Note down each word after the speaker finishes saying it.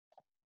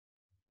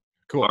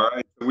All Cool.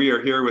 right, we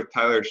are here with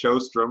Tyler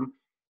Sjöström,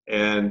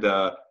 and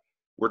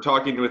we're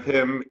talking with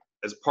him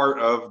as part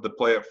of the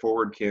Play It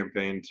Forward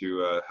campaign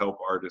to help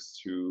artists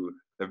who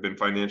have been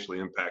financially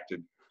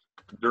impacted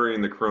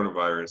during the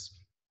coronavirus.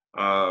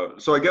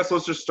 So I guess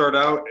let's just start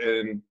out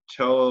and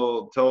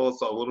tell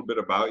us a little bit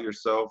about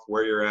yourself,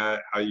 where you're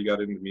at, how you got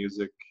into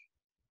music.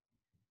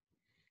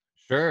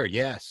 Sure.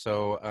 Yeah.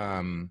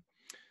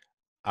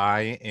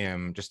 I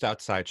am just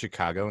outside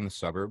Chicago in the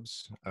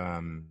suburbs.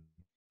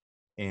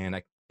 And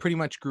I pretty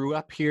much grew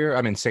up here.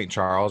 I'm in St.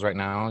 Charles right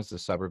now, is the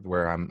suburb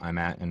where I'm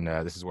at, and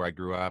this is where I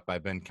grew up.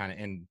 I've been kind of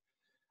in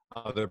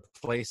other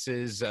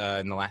places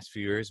in the last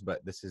few years,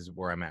 but this is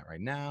where I'm at right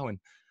now. And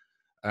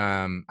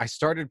I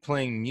started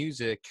playing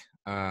music.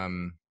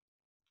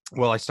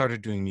 Well, I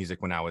started doing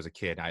music when I was a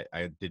kid.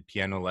 I did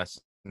piano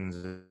lessons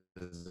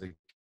as a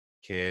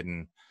kid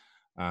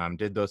and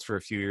did those for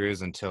a few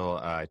years until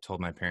I told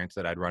my parents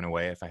that I'd run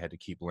away if I had to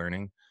keep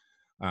learning.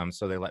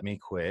 So they let me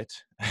quit.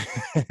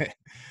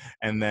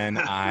 And then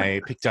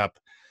I picked up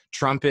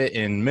trumpet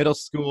in middle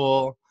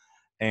school.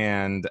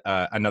 And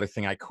another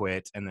thing I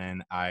quit. And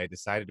then I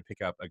decided to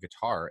pick up a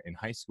guitar in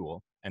high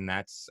school. And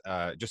that's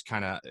just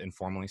kind of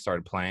informally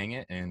started playing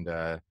it and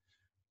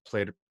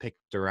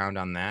picked around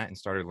on that and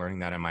started learning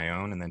that on my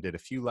own. And then did a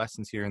few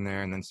lessons here and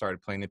there and then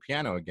started playing the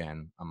piano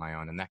again on my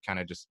own. And that kind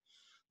of just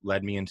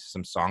led me into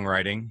some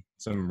songwriting,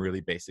 some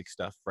really basic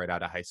stuff right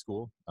out of high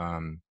school.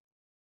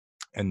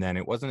 And then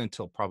it wasn't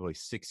until probably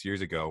 6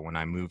 years ago when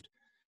I moved,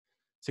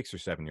 6 or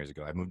 7 years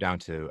ago, I moved down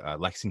to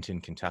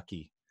Lexington,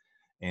 Kentucky.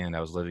 And I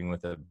was living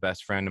with a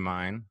best friend of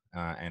mine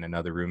and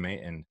another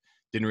roommate and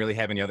didn't really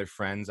have any other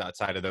friends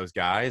outside of those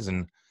guys.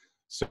 And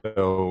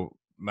so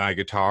my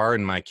guitar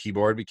and my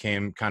keyboard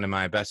became kind of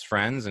my best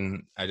friends.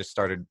 And I just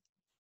started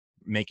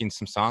making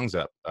some songs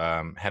up.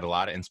 Had a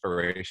lot of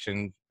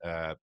inspiration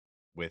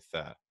with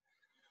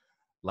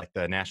like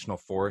the national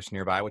forest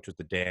nearby, which was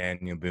the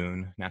Daniel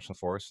Boone National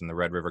Forest and the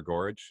Red River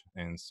Gorge.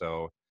 And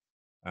so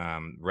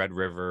Red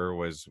River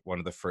was one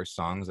of the first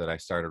songs that I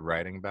started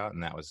writing about,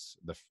 and that was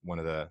one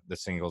of the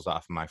singles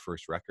off of my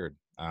first record,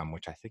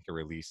 which I think I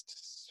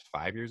released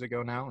 5 years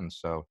ago now. And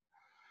so,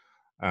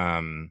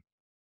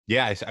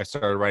 yeah, I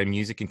started writing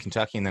music in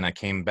Kentucky, and then I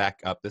came back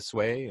up this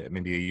way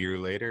maybe a year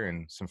later,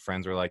 and some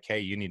friends were like,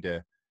 "Hey, you need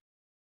to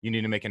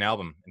make an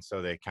album." And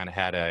so they kind of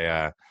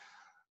had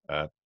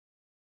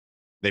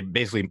they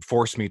basically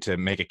forced me to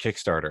make a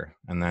Kickstarter,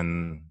 and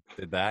then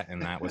did that,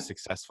 and that was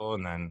successful.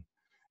 And then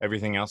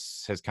everything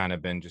else has kind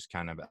of been just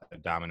kind of a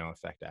domino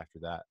effect after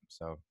that.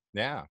 So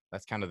yeah,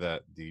 that's kind of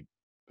the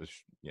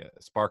yeah,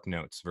 Spark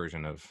Notes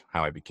version of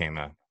how I became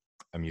a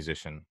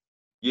musician.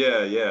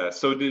 Yeah, yeah.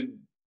 So did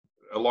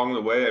along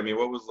the way, I mean,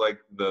 what was like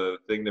the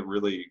thing that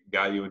really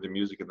got you into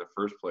music in the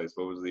first place?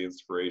 What was the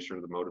inspiration or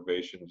the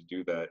motivation to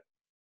do that?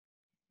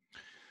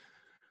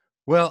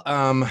 Well,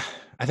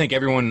 I think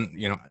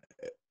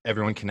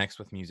everyone connects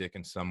with music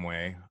in some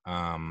way.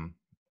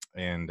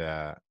 And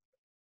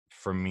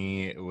for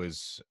me, it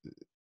was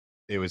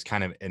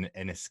kind of an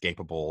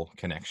inescapable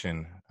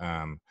connection.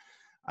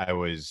 I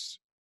was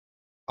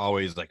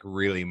always like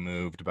really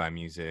moved by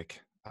music.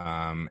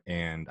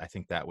 And I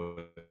think that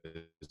was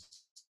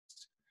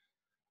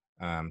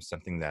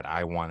something that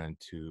I wanted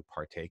to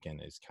partake in,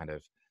 is kind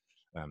of,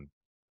 um,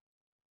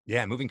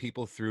 yeah, moving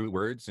people through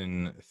words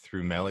and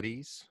through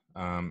melodies,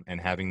 and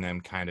having them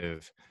kind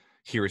of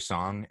hear a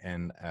song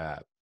and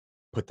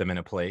put them in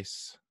a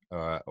place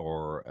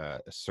or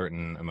a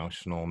certain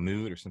emotional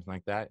mood or something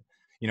like that.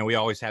 We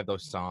always have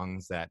those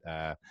songs that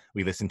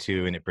we listen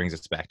to and it brings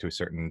us back to a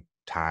certain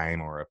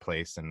time or a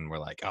place, and we're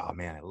like, oh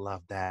man, I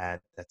love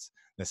that. That's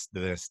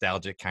the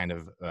nostalgic kind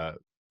of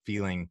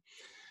feeling.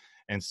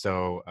 And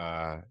so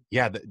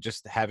yeah,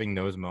 just having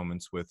those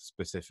moments with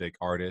specific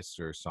artists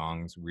or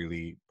songs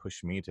really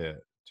pushed me to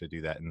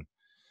do that. And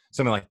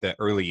some of like the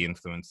early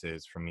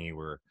influences for me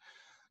were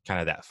kind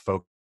of that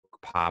folk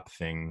pop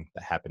thing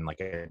that happened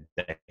like a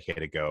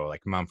decade ago,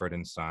 like Mumford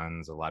and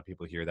Sons. A lot of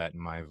people hear that in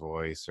my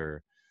voice.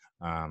 Or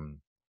um,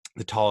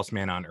 The Tallest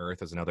Man on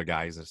Earth is another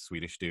guy. He's a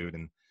Swedish dude.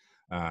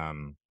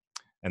 Um,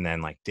 and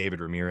then like David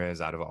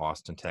Ramirez out of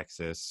Austin,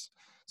 Texas.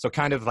 So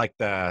kind of like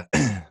the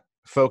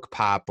folk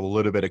pop, a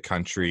little bit of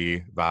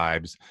country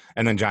vibes.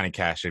 And then Johnny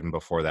Cash, even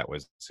before that,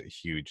 was a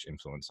huge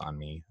influence on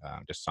me,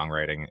 just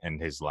songwriting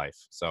and his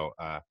life. So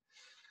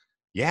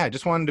yeah, I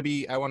want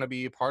to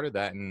be a part of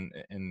that,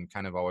 and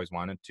kind of always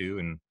wanted to,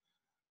 and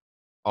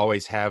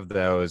always have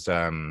those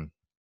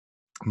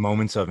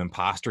moments of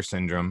imposter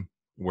syndrome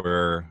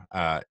where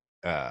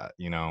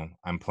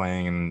I'm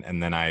playing,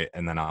 and then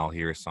I'll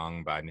hear a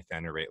song by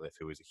Nathaniel Rateliff,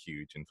 who was a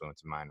huge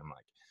influence of mine. I'm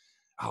like,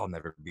 I'll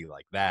never be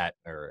like that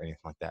or anything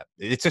like that.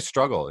 It's a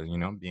struggle,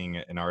 being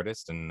an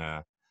artist,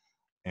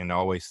 and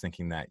always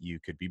thinking that you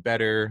could be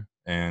better,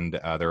 and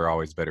there are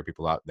always better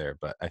people out there.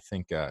 But I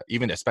think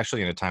even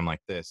especially in a time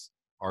like this,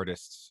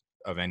 artists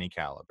of any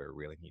caliber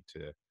really need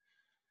to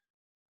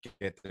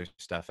get their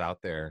stuff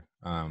out there,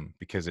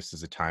 because this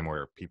is a time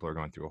where people are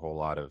going through a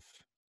lot of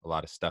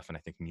stuff, and I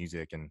think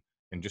music and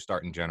just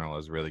art in general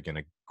is really going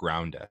to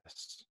ground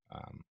us.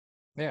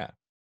 Yeah.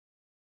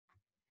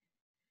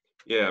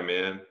 Yeah,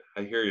 man,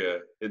 I hear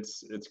you.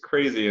 It's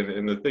crazy,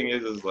 and the thing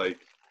is like,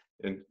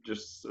 and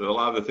just a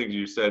lot of the things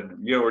you said,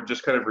 it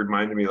just kind of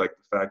reminded me like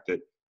the fact that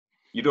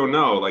you don't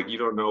know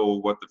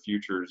what the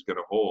future is going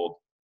to hold.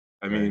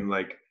 I Right. mean,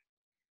 like,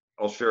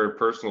 I'll share a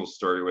personal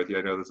story with you.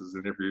 I know this is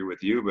an interview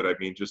with you, but I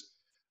mean, just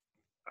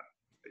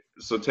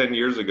so 10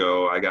 years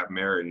ago, I got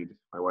married.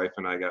 My wife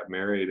and I got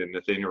married, and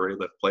Nathaniel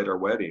Rateliff played our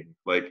wedding.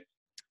 Like,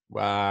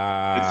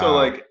 and so Wow.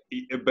 like,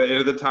 but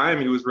at the time,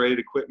 he was ready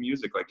to quit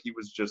music. Like, he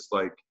was just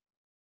like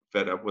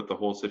fed up with the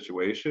whole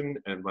situation,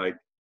 and like,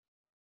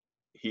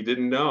 he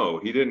didn't know.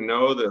 He didn't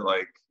know that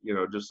like,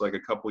 just like a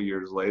couple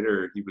years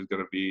later, he was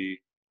going to be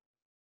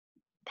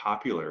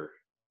popular.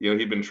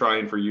 He'd been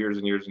trying for years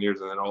and years and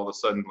years, and then all of a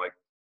sudden, like,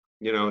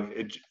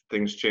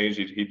 things changed.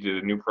 He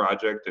did a new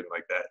project, and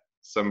like that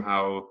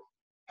somehow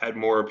had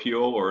more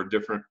appeal or a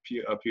different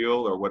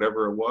appeal or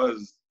whatever it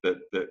was that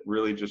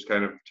really just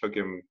kind of took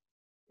him,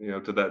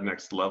 to that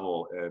next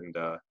level. And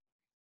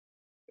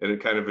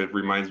it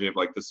reminds me of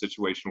like the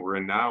situation we're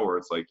in now, where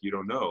it's like you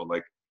don't know,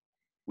 like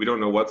we don't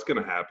know what's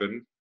going to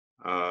happen,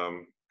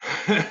 um,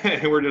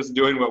 and we're just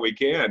doing what we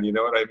can. You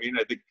know what I mean?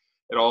 I think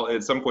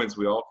at some points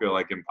we all feel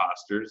like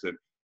imposters, and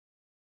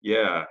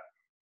yeah,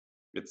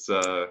 it's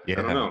I don't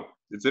Yeah. know.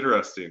 It's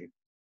interesting.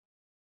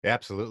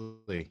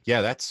 Absolutely.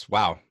 Yeah, that's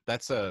wow.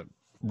 That's a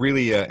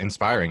really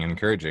inspiring and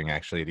encouraging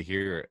actually to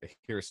hear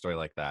a story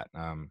like that.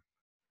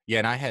 Yeah,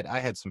 and I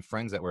had some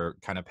friends that were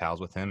kind of pals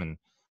with him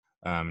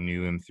and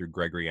knew him through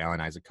Gregory Alan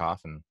Isaacoff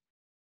and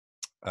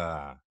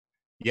uh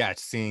yeah,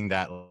 it's seeing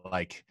that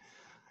like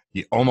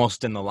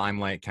almost in the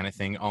limelight kind of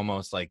thing,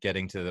 almost like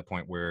getting to the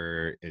point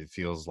where it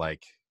feels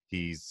like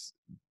he's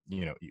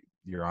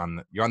you're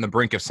on the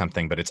brink of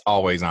something, but it's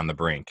always on the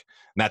brink.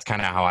 And that's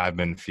kind of how I've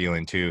been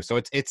feeling too. So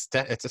it's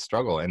a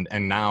struggle, and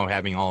now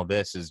having all of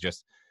this is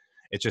just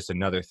it's just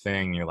another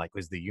thing. You're like,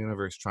 was the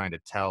universe trying to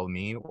tell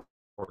me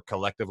or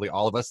collectively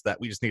all of us that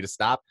we just need to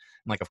stop?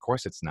 And like, of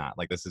course it's not.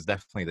 Like, this is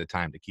definitely the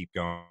time to keep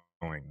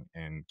going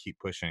and keep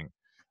pushing.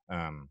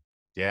 um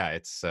yeah,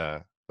 it's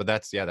but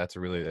that's a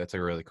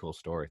really cool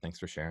story. Thanks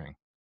for sharing.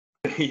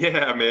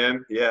 Yeah,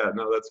 man. Yeah,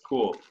 no, that's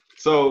cool.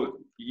 So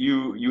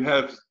you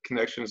have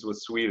connections with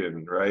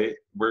Sweden, right?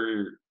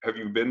 Where have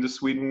you been to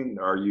Sweden?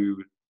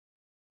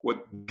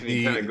 What can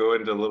you kind of The go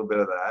into a little bit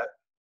of that?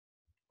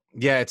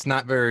 Yeah, it's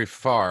not very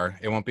far.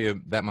 It won't be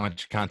that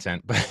much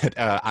content, but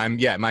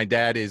my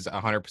dad is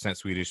 100%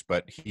 Swedish,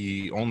 but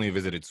he only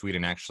visited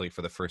Sweden actually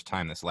for the first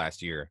time this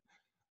last year.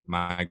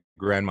 My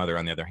grandmother,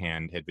 on the other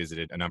hand, had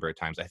visited a number of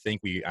times.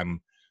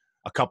 I'm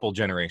a couple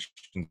generations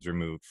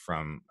removed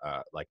from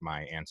like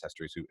my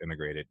ancestors who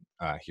immigrated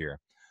here.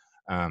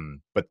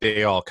 But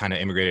they all kind of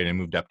immigrated and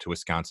moved up to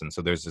Wisconsin.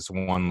 So there's this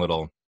one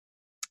little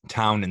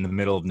town in the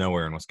middle of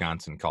nowhere in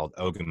Wisconsin called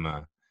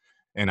Ogema,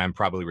 and I'm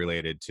probably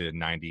related to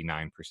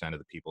 99% of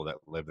the people that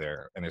live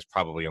there. And there's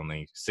probably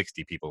only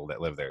 60 people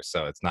that live there,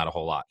 so it's not a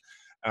whole lot.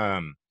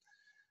 Um,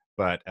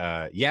 but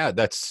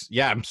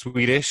I'm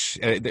Swedish.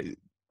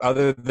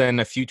 Other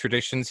than a few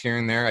traditions here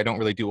and there, I don't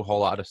really do a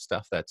whole lot of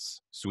stuff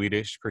that's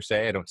Swedish per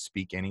se. I don't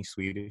speak any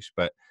Swedish,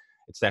 but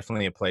it's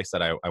definitely a place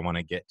that I want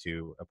to get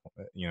to.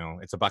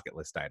 It's a bucket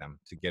list item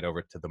to get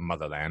over to the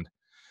motherland.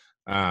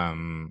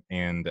 And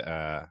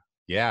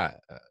yeah,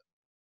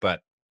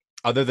 but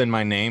other than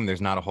my name, there's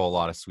not a whole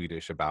lot of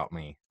Swedish about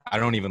me. I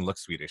don't even look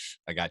Swedish.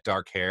 I got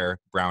dark hair,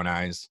 brown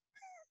eyes,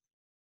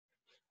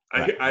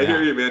 but I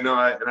hear yeah. you, man. No,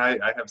 I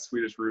have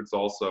Swedish roots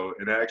also,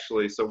 and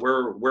actually, so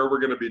where we're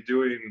going to be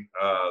doing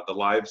the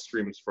live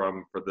streams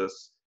from for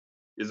this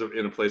is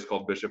in a place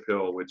called Bishop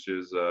Hill, which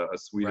is a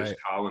Swedish Right.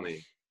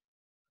 colony.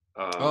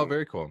 Oh, Um,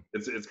 very cool.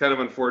 it's kind of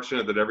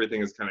unfortunate that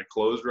everything is kind of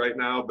closed right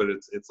now, but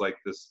it's like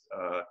this.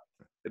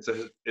 It's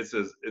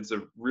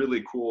a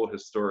really cool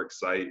historic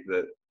site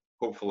that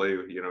hopefully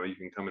you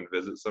can come and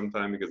visit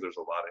sometime because there's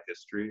a lot of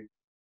history.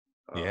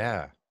 Um,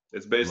 Yeah.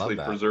 it's Love basically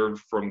that.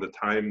 preserved from the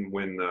time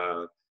when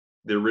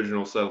the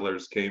original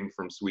settlers came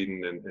from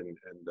Sweden and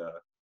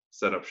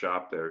set up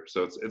shop there.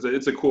 So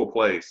it's a cool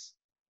place.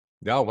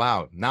 Oh,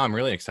 wow. Now I'm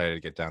really excited to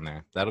get down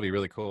there. That'll be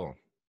really cool.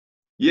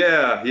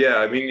 Yeah, yeah.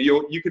 I mean,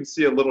 you can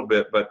see a little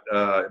bit, but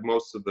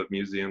most of the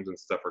museums and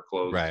stuff are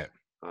closed. Right.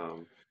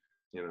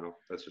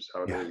 That's just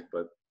how it Yeah. is.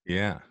 But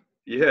Yeah.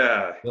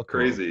 yeah, Real cool.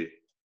 crazy.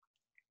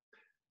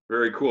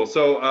 Very cool.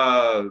 So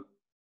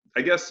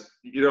I guess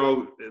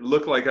it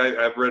looked like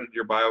I've read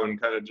your bio and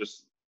kind of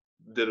just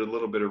did a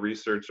little bit of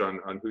research on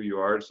who you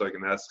are, so I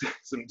can ask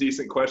some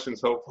decent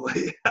questions,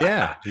 hopefully.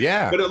 Yeah.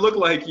 Yeah. But it looked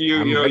like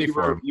I'm ready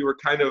for them. you were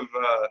kind of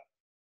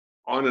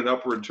on an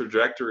upward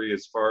trajectory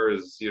as far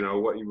as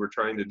what you were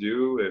trying to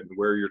do and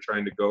where you're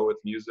trying to go with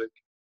music.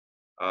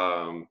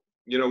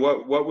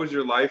 What was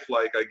your life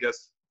like, I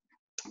guess,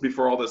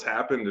 before all this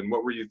happened, and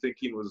what were you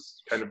thinking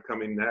was kind of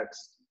coming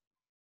next?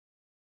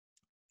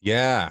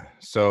 Yeah.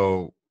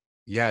 So,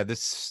 yeah,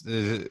 this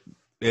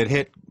it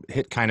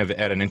hit kind of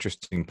at an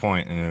interesting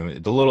point, and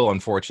it's a little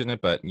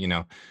unfortunate, but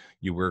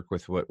you work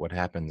with what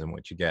happens and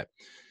what you get.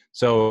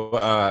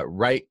 So,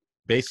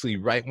 basically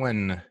right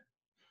when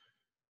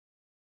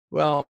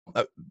Well,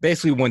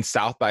 basically when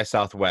South by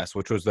Southwest,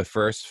 which was the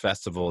first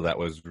festival that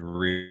was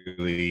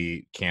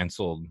really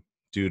canceled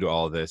due to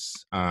all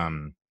this,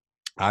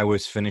 I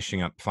was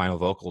finishing up final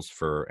vocals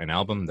for an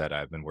album that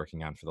I've been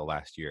working on for the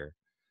last year.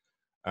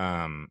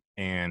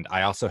 And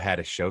I also had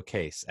a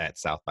showcase at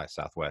South by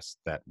Southwest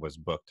that was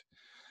booked.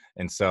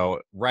 And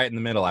so right in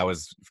the middle, I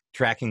was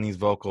tracking these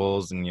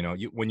vocals, and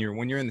when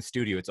you're in the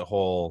studio, it's a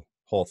whole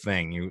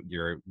thing.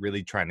 You're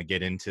really trying to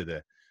get into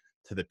the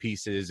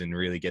pieces and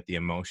really get the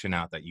emotion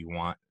out that you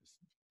want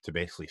to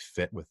basically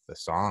fit with the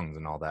songs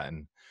and all that.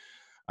 And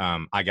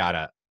I got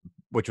it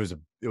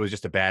was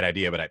just a bad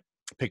idea, but I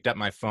picked up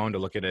my phone to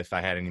look at if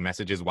I had any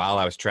messages while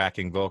I was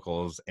tracking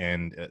vocals,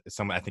 and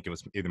I think it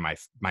was either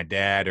my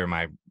dad or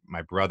my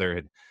brother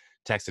had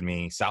texted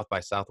me, South by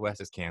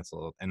Southwest is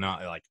canceled, and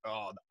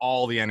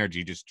all the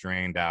energy just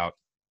drained out.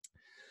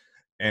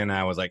 And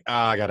I was like,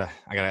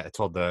 I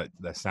told the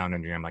sound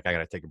engineer, I'm like, I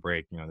gotta take a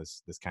break.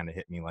 This kind of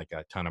hit me like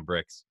a ton of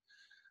bricks.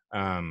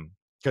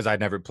 Because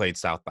I'd never played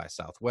South by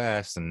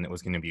Southwest, and it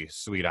was going to be a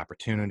sweet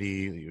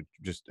opportunity.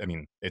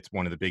 It's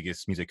one of the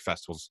biggest music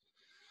festivals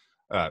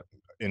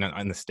in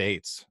the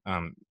States,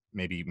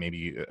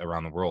 maybe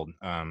around the world.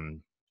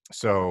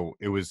 So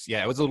it was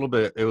a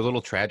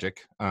little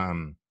tragic.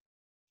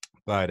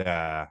 But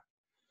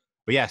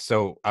yeah,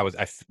 so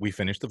we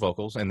finished the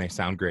vocals, and they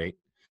sound great.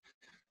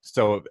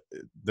 So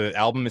the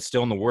album is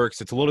still in the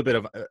works. It's a little bit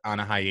of on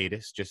a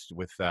hiatus, just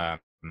with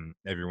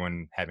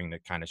everyone having to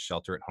kind of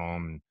shelter at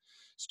home, and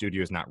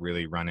studios not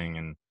really running,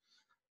 and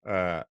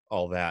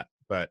all that.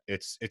 But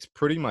it's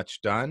pretty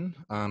much done.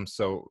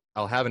 So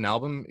I'll have an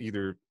album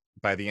either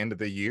by the end of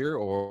the year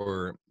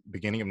or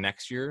beginning of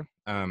next year.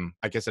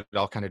 I guess it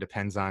all kind of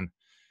depends on.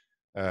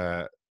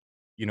 I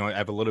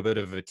have a little bit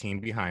of a team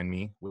behind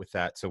me with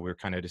that, so we're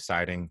kind of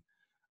deciding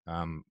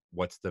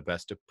what's the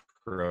best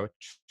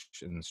approach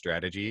and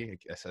strategy,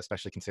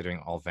 especially considering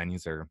all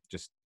venues are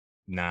just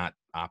not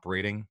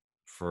operating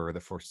for the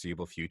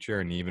foreseeable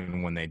future. And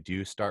even when they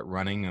do start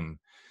running them,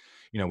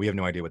 we have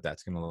no idea what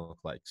that's going to look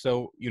like.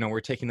 So, we're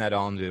taking that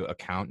all into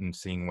account and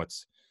seeing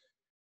what's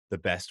the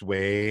best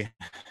way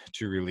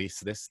to release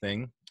this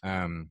thing.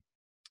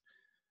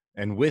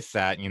 And with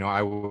that, me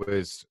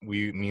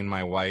and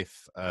my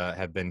wife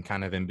have been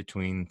kind of in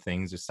between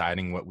things,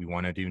 deciding what we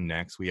want to do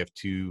next. We have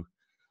two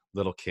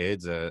little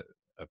kids, a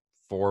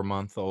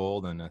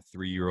 4-month-old and a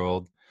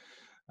 3-year-old.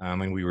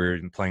 And we were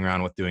playing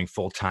around with doing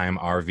full-time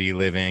RV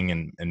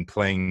living and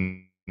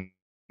playing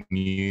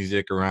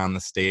music around the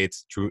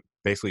States,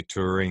 basically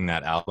touring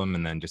that album,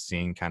 and then just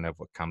seeing kind of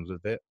what comes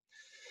with it.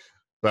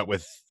 But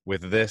with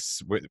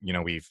this,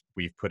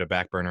 we've put a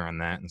back burner on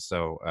that. And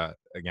so,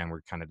 again,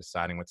 we're kind of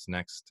deciding what's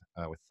next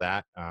with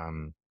that.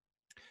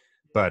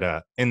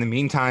 But in the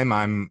meantime,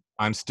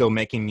 I'm still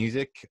making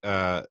music.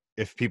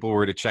 If people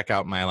were to check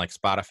out my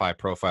Spotify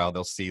profile,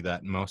 they'll see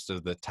that most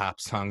of the top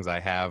songs I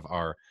have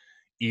are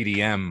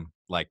EDM,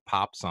 like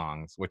pop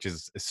songs, which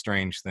is a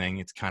strange thing.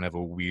 It's kind of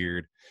a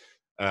weird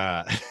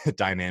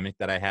dynamic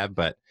that I have.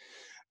 But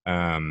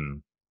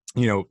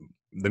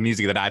the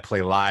music that I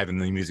play live and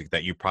the music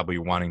that you're probably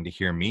wanting to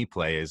hear me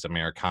play is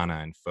Americana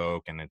and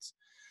folk, and it's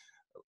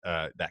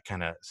that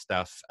kind of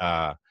stuff.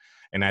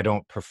 And I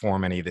don't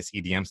perform any of this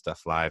EDM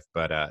stuff live,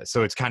 but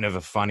so it's kind of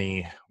a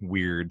funny,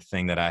 weird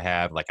thing that I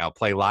have. Like, I'll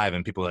play live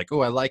and people are like, oh,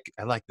 I like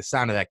the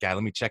sound of that guy.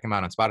 Let me check him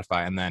out on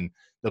Spotify. And then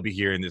they'll be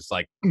hearing this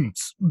like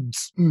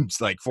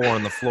 4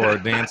 on the floor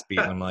dance beat.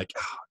 And I'm like,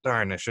 oh,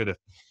 darn, I should have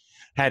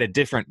had a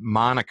different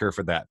moniker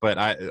for that.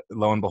 But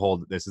lo and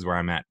behold, this is where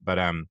I'm at. But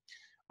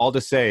all to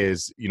say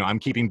is, I'm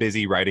keeping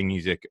busy writing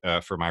music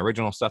for my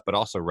original stuff, but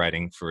also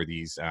writing for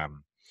these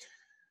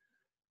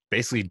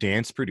basically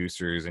dance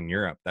producers in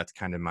Europe. That's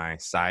kind of my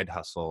side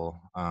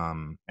hustle,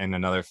 and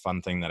another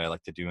fun thing that I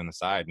like to do on the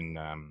side. And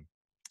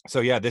so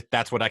yeah,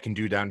 that's what I can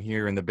do down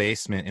here in the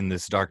basement in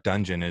this dark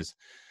dungeon is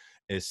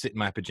sit in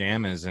my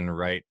pajamas and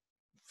write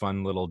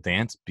fun little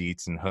dance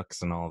beats and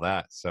hooks and all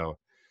that. So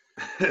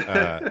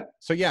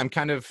yeah, I'm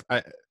kind of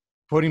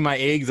putting my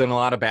eggs in a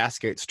lot of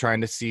baskets,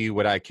 trying to see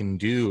what I can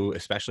do,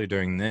 especially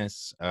during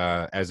this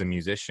as a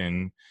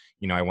musician.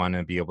 I want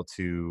to be able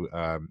to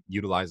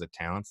utilize the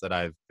talents that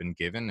I've been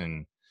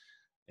given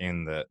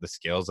and the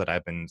skills that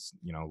I've been,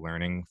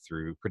 learning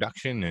through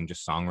production and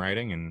just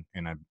songwriting.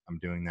 And I'm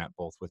doing that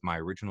both with my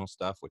original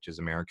stuff, which is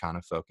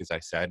Americana folk, as I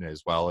said,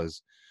 as well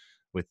as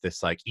with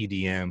this like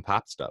EDM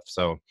pop stuff.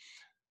 So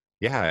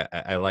yeah,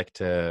 I like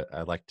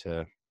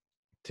to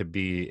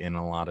be in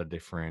a lot of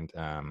different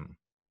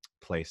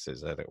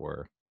places, as it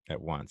were, at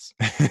once.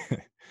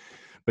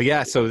 But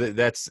yeah, so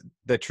that's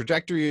the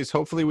trajectory is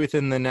hopefully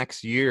within the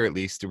next year, at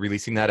least,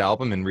 releasing that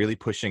album and really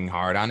pushing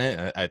hard on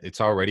it.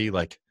 It's already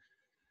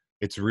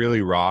it's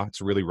really raw. It's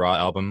a really raw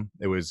album.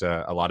 It was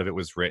a lot of it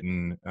was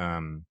written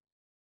in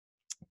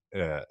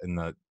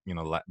the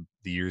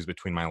the years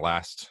between my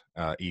last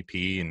EP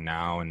and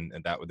now, and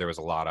that there was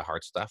a lot of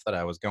hard stuff that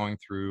I was going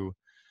through.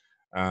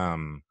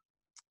 And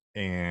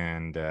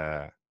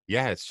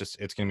yeah,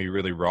 it's gonna be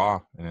really raw,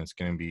 and it's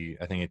gonna be,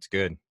 I think it's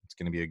good. It's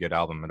gonna be a good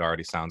album. It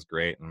already sounds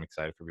great, and I'm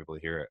excited for people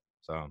to hear it.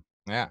 So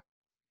yeah.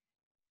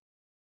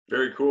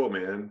 Very cool,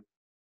 man.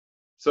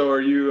 So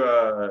are you?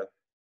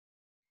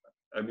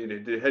 I mean,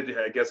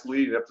 I guess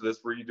leading up to this,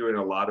 were you doing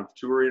a lot of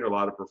touring, a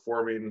lot of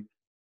performing,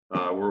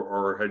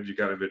 or had you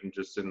kind of been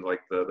just in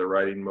like the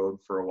writing mode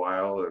for a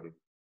while? And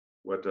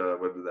what did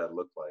that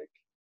look like?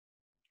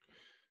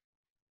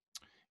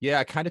 Yeah,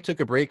 I kind of took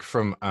a break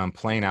from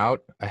playing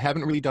out. I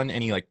haven't really done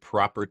any like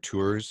proper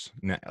tours,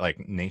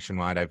 like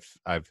nationwide.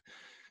 I've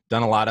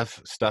done a lot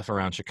of stuff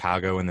around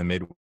Chicago and the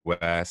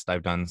Midwest.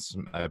 I've done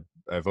some.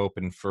 I've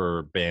opened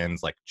for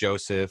bands like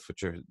Joseph,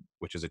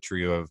 which is a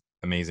trio of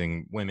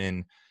amazing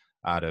women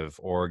out of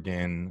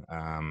Oregon.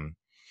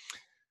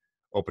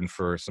 Opened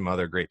for some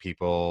other great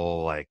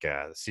people like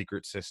the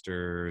Secret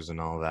Sisters and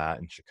all that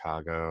in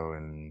Chicago,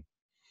 and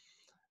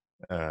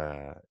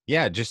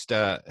yeah, just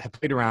have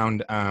played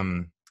around.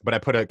 But I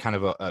put a kind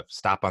of a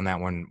stop on that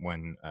one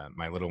when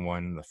my little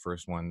one, the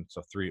first one,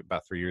 so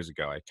about 3 years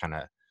ago, I kind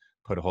of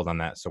put a hold on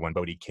that. So when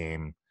Bodhi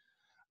came,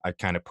 I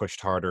kind of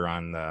pushed harder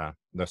on the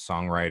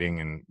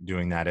songwriting and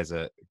doing that as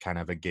a kind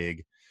of a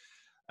gig.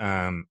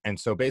 And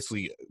so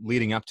basically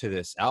leading up to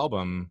this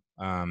album,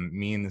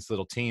 me and this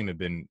little team have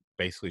been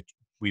basically,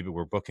 we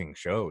were booking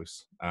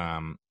shows.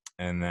 And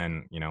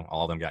then,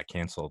 all of them got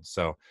canceled.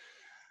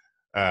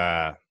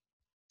 Uh,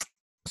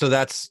 so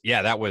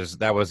that was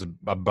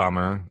a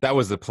bummer. That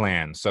was the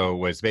plan. So it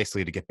was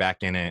basically to get back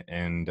in it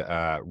and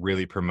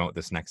really promote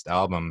this next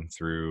album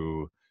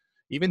through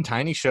even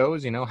tiny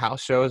shows,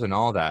 house shows and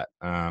all that.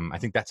 I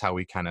think that's how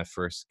we kind of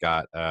first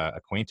got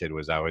acquainted.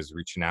 Was I was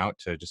reaching out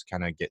to just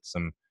kind of get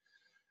some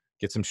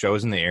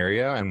shows in the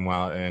area,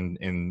 and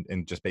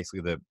in just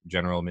basically the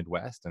general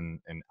Midwest and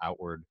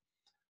outward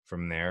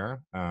from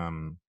there.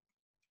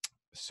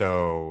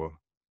 So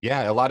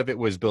yeah, a lot of it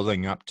was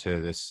building up to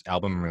this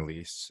album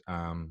release.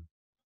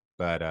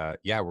 But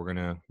yeah, we're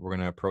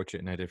gonna approach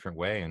it in a different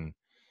way, and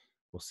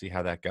we'll see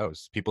how that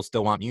goes. People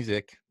still want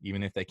music,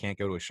 even if they can't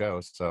go to a show.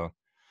 So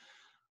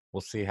we'll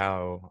see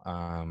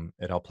how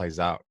it all plays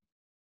out.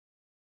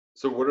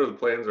 So what are the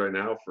plans right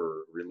now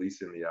for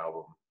releasing the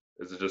album?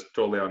 Is it just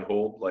totally on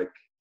hold? Like,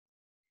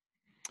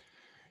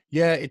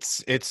 Yeah,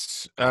 it's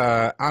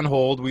on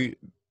hold.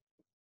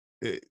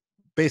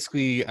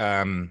 Basically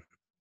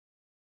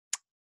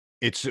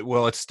it's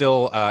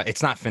still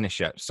it's not finished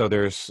yet. So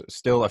there's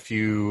still a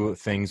few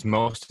things.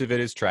 Most of it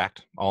is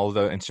tracked. All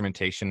the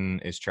instrumentation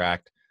is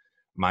tracked.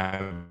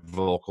 My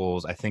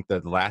vocals, I think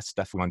the last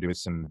stuff we want to do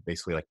is some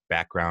basically like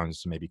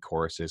backgrounds, maybe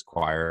choruses,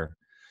 choir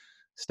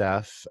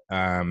stuff,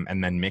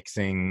 and then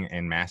mixing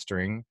and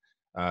mastering.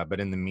 But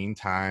in the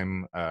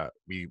meantime,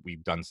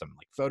 we've done some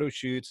like photo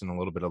shoots and a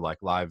little bit of like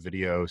live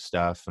video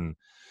stuff, and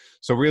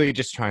so really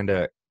just trying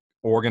to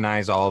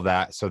organize all of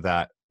that so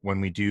that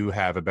when we do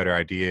have a better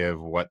idea of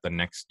what the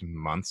next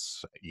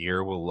month's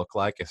year will look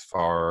like as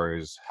far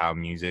as how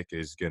music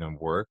is going to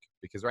work,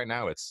 because right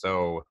now it's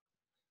so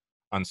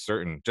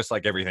uncertain, just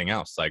like everything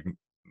else. Like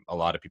a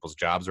lot of people's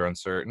jobs are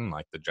uncertain.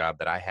 Like the job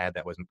that I had,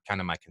 that was kind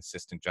of my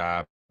consistent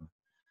job.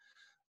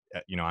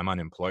 I'm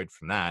unemployed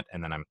from that,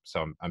 and then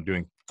I'm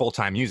doing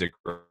full-time music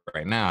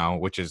right now,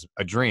 which is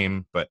a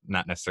dream, but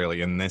not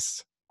necessarily in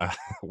this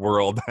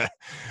world.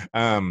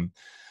 um,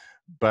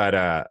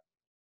 but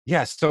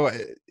yeah, so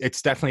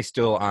it's definitely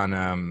still on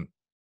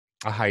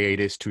a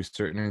hiatus to a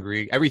certain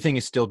degree. Everything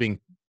is still being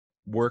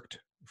worked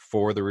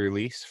for the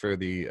release, for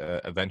the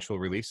eventual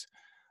release.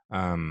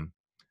 Um,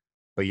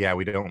 but yeah,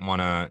 we don't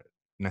want to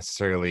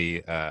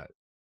necessarily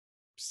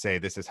say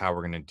this is how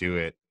we're going to do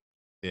it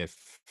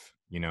if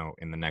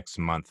in the next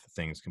month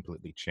things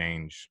completely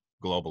change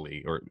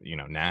globally or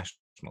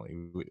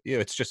nationally.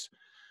 It's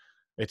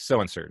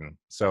so uncertain.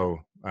 So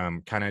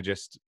kind of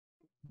just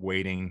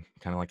waiting,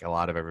 kind of like a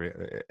lot of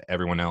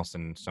everyone else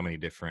in so many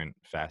different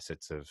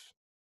facets of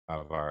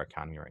our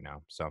economy right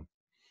now. So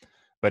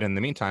but in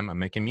the meantime, I'm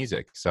making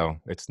music, so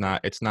it's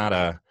not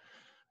a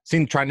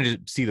trying to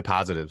see the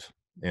positive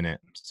in it.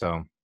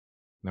 So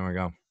there we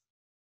go.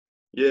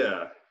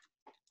 yeah,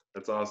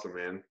 that's awesome,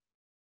 man.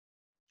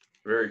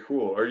 Very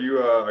cool. Are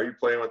you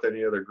playing with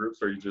any other groups?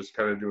 Or are you just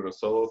kind of doing a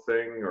solo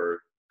thing, or?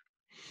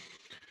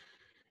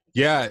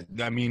 Yeah,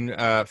 I mean,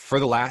 for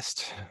the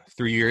last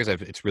 3 years,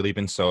 it's really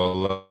been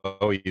solo.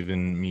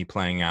 Even me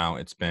playing out,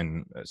 it's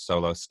been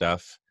solo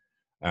stuff.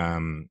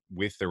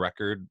 With the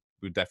record,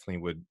 we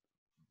definitely would.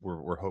 We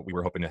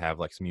were hoping to have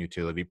like some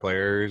utility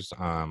players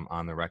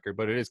on the record,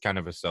 but it is kind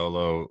of a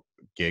solo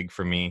gig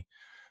for me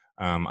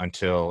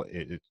until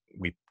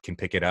we can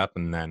pick it up,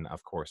 and then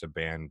of course a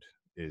band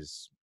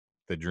is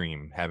the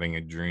dream. Having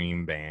a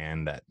dream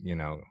band that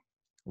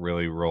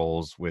really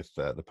rolls with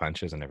the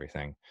punches and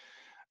everything.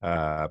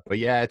 But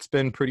yeah, it's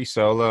been pretty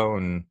solo,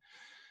 and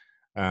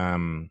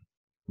um,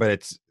 but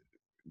it's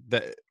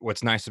that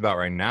what's nice about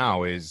right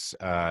now is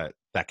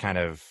that kind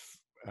of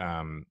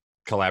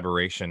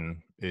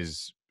collaboration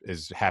is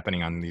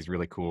happening on these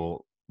really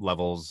cool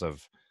levels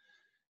of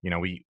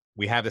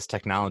we have this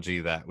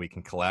technology that we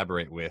can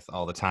collaborate with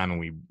all the time, and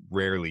we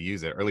rarely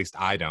use it, or at least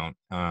I don't.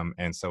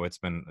 And so it's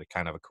been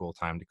kind of a cool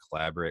time to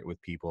collaborate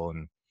with people,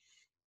 and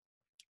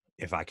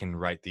if I can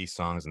write these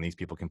songs and these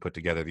people can put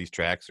together these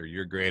tracks, or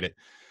you're great at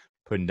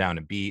putting down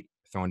a beat,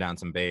 throwing down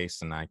some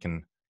bass, and I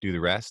can do the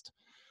rest.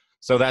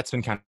 So that's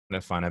been kind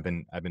of fun. I've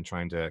been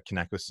trying to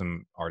connect with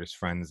some artist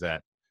friends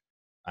that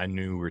I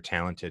knew were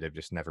talented. I've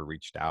just never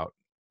reached out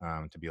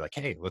to be like,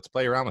 hey, let's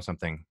play around with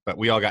something. But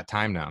we all got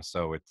time now,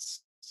 so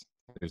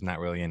there's not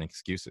really any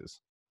excuses.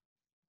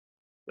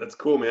 That's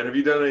cool, man. Have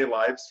you done any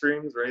live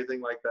streams or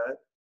anything like that?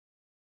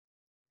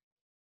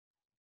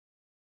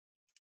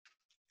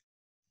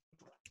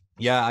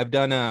 Yeah, I've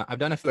done a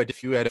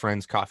few at a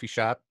friend's coffee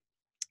shop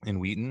in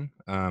Wheaton,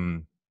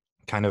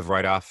 kind of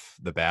right off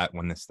the bat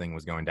when this thing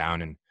was going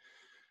down, and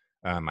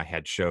I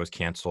had shows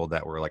canceled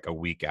that were like a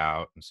week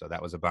out, and so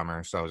that was a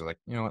bummer. So I was like,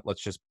 you know what,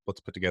 let's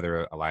put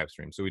together a live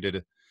stream. So I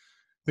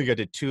think I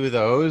did 2 of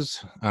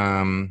those,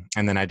 and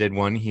then I did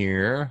one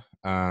here,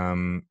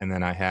 and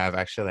then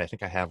I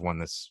think I have one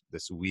this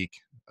week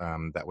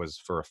that was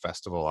for a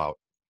festival out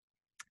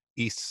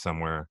east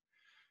somewhere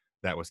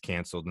that was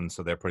canceled, and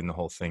so they're putting the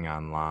whole thing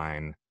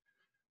online.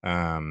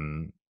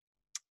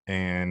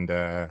 And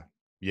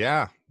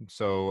yeah,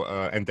 so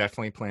and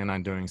definitely plan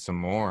on doing some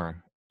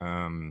more.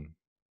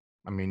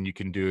 I mean, you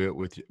can do it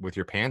with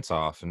your pants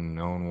off and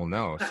no one will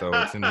know. So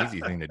it's an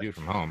easy thing to do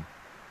from home.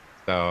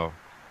 So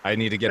I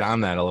need to get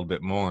on that a little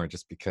bit more,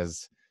 just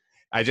because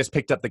I just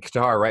picked up the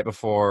guitar right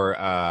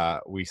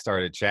before we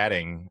started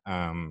chatting,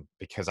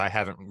 because I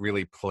haven't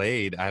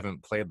played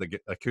the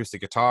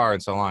acoustic guitar in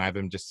so long. I've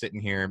been just sitting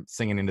here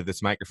singing into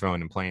this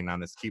microphone and playing on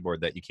this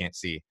keyboard that you can't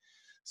see.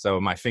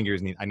 So I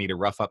need to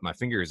rough up my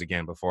fingers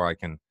again before I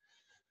can,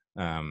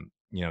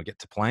 get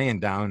to playing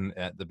down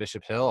at the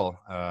Bishop Hill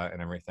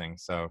and everything.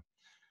 So,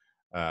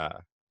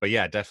 but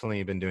yeah,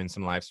 definitely been doing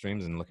some live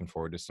streams and looking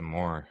forward to some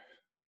more.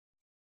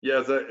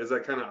 Yeah, is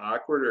that kind of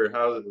awkward, or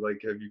how,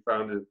 like, have you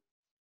found it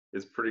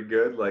is pretty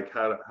good? Like,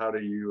 how do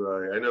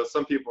you? I know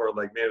some people are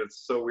like, man,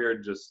 it's so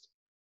weird just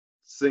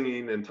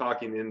singing and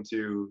talking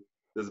into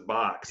this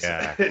box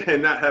Yeah,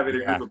 and not having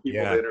a group of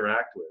people to yeah,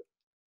 interact with.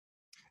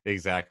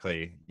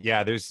 exactly.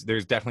 Yeah, there's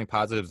definitely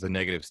positives and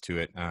negatives to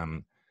it.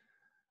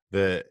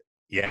 The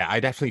Yeah, I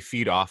definitely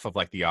feed off of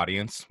like the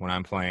audience when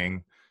I'm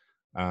playing.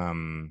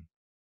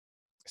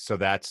 So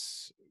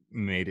that's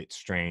made it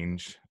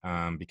strange,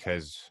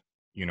 because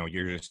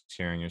you're just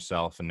hearing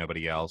yourself and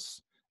nobody else.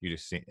 You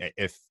just see,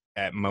 if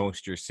at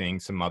most you're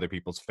seeing some other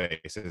people's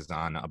faces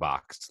on a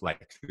box,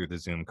 like through the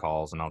Zoom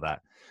calls and all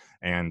that,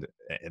 and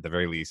at the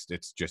very least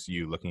it's just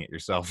you looking at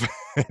yourself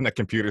in a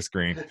computer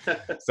screen.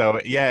 So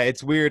yeah,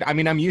 it's weird. I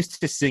mean, I'm used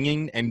to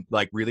singing and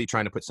like really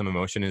trying to put some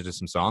emotion into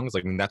some songs.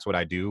 Like, I mean, that's what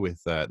I do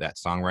with that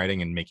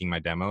songwriting and making my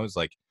demos.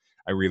 Like,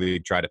 I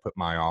really try to put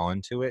my all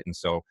into it, and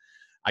so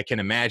I can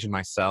imagine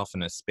myself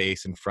in a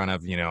space in front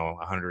of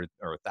 100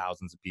 or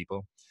thousands of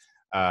people,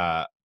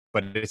 but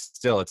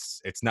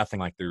it's nothing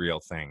like the real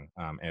thing,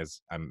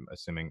 as I'm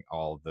assuming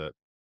all the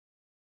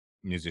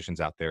musicians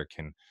out there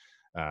can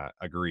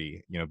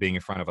agree. Being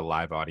in front of a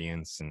live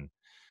audience and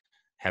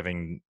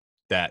having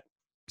that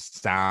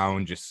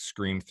sound just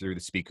scream through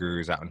the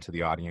speakers out into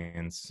the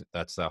audience,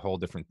 that's a whole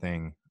different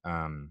thing.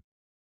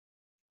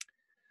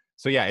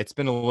 So yeah, it's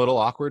been a little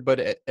awkward, but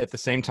at the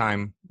same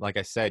time, like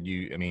I said,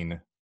 you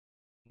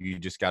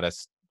just got to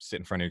sit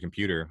in front of your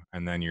computer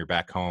and then you're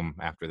back home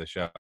after the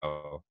show.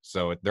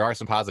 So there are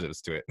some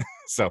positives to it.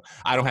 So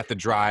I don't have to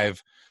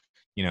drive,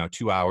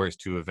 2 hours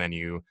to a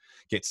venue,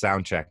 get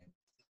sound checked.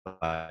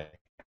 I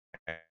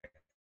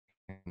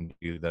can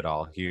do that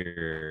all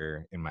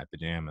here in my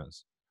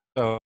pajamas.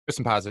 So there's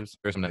some positives,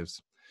 there's some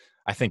negatives.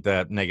 I think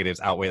the negatives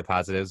outweigh the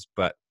positives,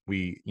 but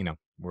we're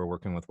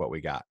working with what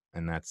we got,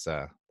 and that's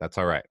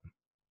all right.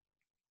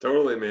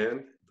 Totally,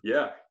 man.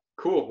 Yeah,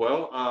 cool.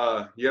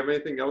 Well, you have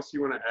anything else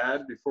you want to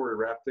add before we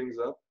wrap things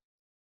up?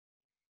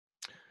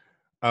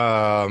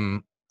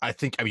 I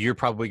think, I mean, you're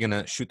probably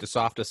gonna shoot this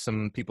off to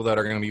some people that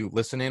are gonna be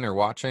listening or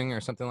watching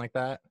or something like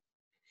that.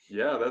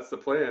 Yeah, that's the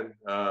plan.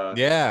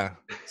 Yeah.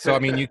 So I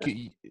mean,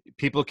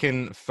 people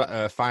can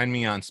find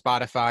me on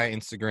Spotify,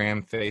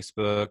 Instagram,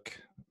 Facebook.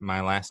 My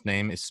last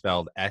name is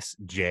spelled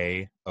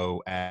Sjostrom,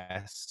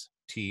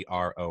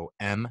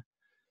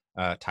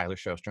 Tyler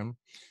Sjöström.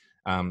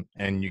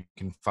 And you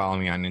can follow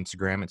me on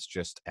Instagram. It's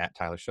just at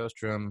Tyler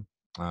Sjöström,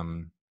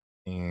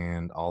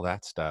 and all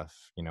that stuff.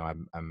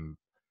 I'm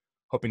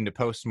hoping to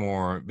post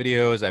more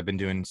videos. I've been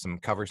doing some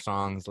cover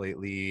songs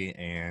lately,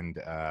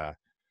 and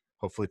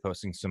hopefully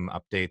posting some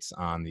updates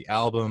on the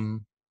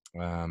album.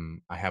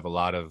 I have a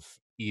lot of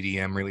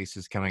EDM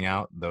releases coming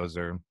out. Those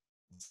are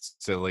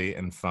silly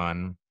and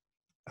fun.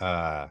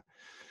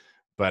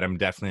 But I'm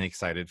definitely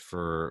excited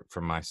for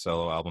my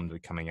solo album to be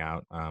coming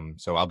out.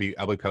 So I'll be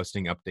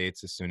posting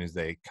updates as soon as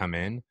they come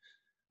in.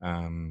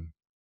 And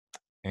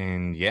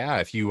yeah,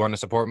 if you want to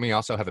support me, I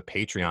also have a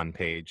Patreon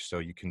page. So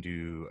you can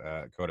go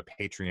to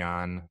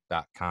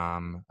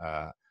patreon.com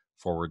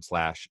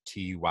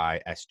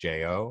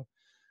 /TYSJO.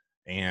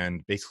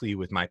 And basically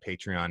with my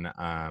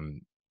Patreon,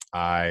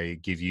 I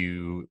give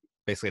you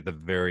basically at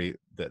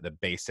the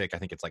basic, I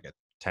think it's like a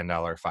 $10,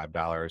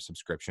 $5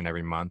 subscription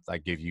every month. I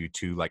give you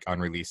 2 like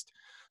unreleased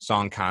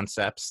song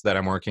concepts that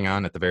I'm working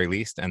on at the very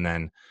least. And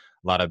then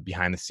lot of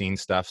behind the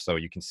scenes stuff, so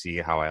you can see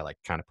how I like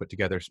kind of put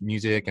together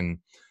music and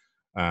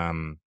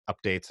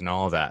updates and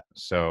all of that.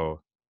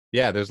 So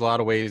yeah, there's a lot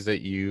of ways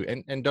that you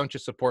and don't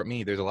just support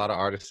me. There's a lot of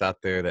artists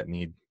out there that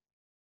need,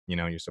 you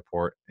know, your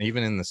support,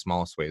 even in the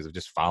smallest ways of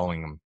just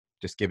following them,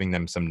 just giving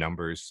them some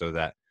numbers so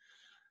that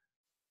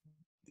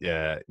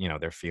you know,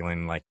 they're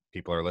feeling like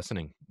people are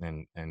listening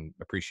and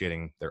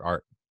appreciating their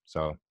art.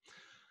 So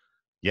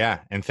yeah,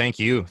 and thank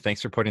you.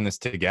 Thanks for putting this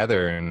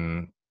together.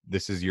 And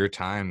this is your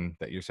time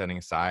that you're setting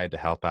aside to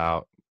help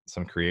out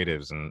some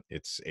creatives, and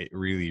it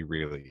really,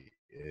 really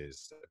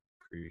is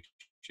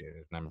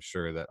appreciated. And I'm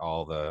sure that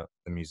all the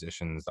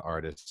musicians, the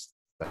artists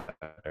that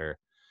are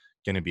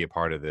going to be a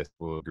part of this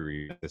will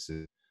agree. This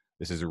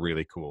is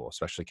really cool,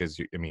 especially because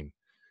I mean,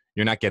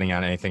 you're not getting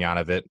on anything out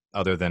of it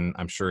other than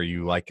I'm sure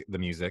you like the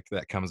music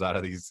that comes out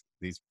of these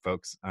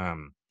folks.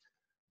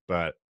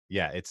 But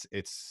yeah,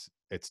 it's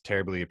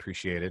terribly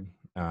appreciated.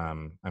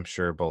 I'm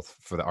sure both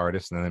for the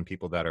artists and then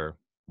people that are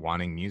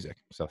wanting music.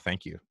 So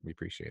thank you. We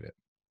appreciate it.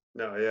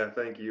 No, yeah,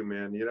 thank you,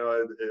 man. You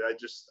know,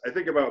 I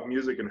think about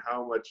music and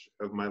how much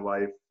of my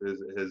life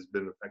has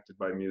been affected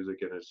by music,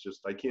 and it's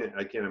just I can't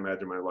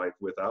imagine my life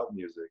without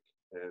music.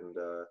 And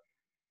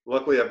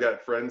luckily, I've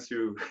got friends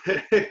who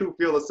who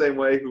feel the same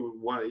way, who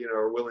want, you know,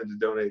 are willing to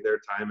donate their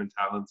time and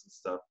talents and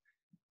stuff,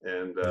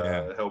 and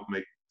Yeah. help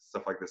make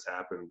stuff like this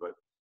happen. But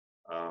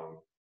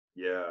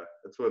yeah,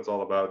 that's what it's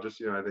all about. Just,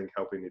 you know, I think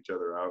helping each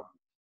other out,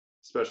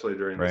 especially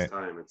during this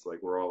Right. time. It's like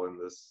we're all in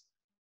this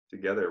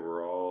together.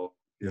 We're all,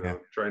 you Yeah.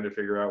 know, trying to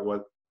figure out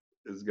what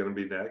is going to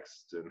be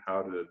next and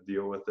how to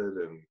deal with it,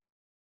 and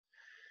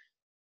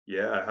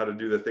yeah, how to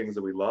do the things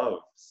that we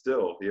love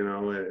still, you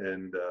know,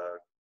 and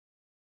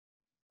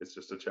it's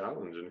just a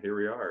challenge, and here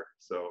we are.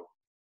 So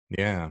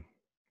Yeah.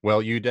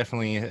 Well, you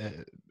definitely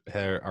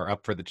are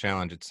up for the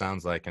challenge, it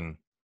sounds like, and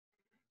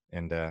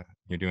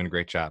you're doing a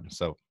great job.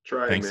 So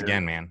trying, thanks man.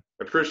 again, man.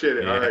 Appreciate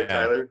it. All right,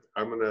 Yeah. Tyler,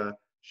 I'm gonna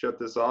shut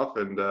this off,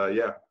 and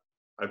yeah,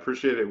 I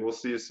appreciate it. We'll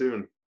see you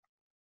soon.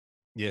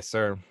 Yes,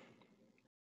 sir.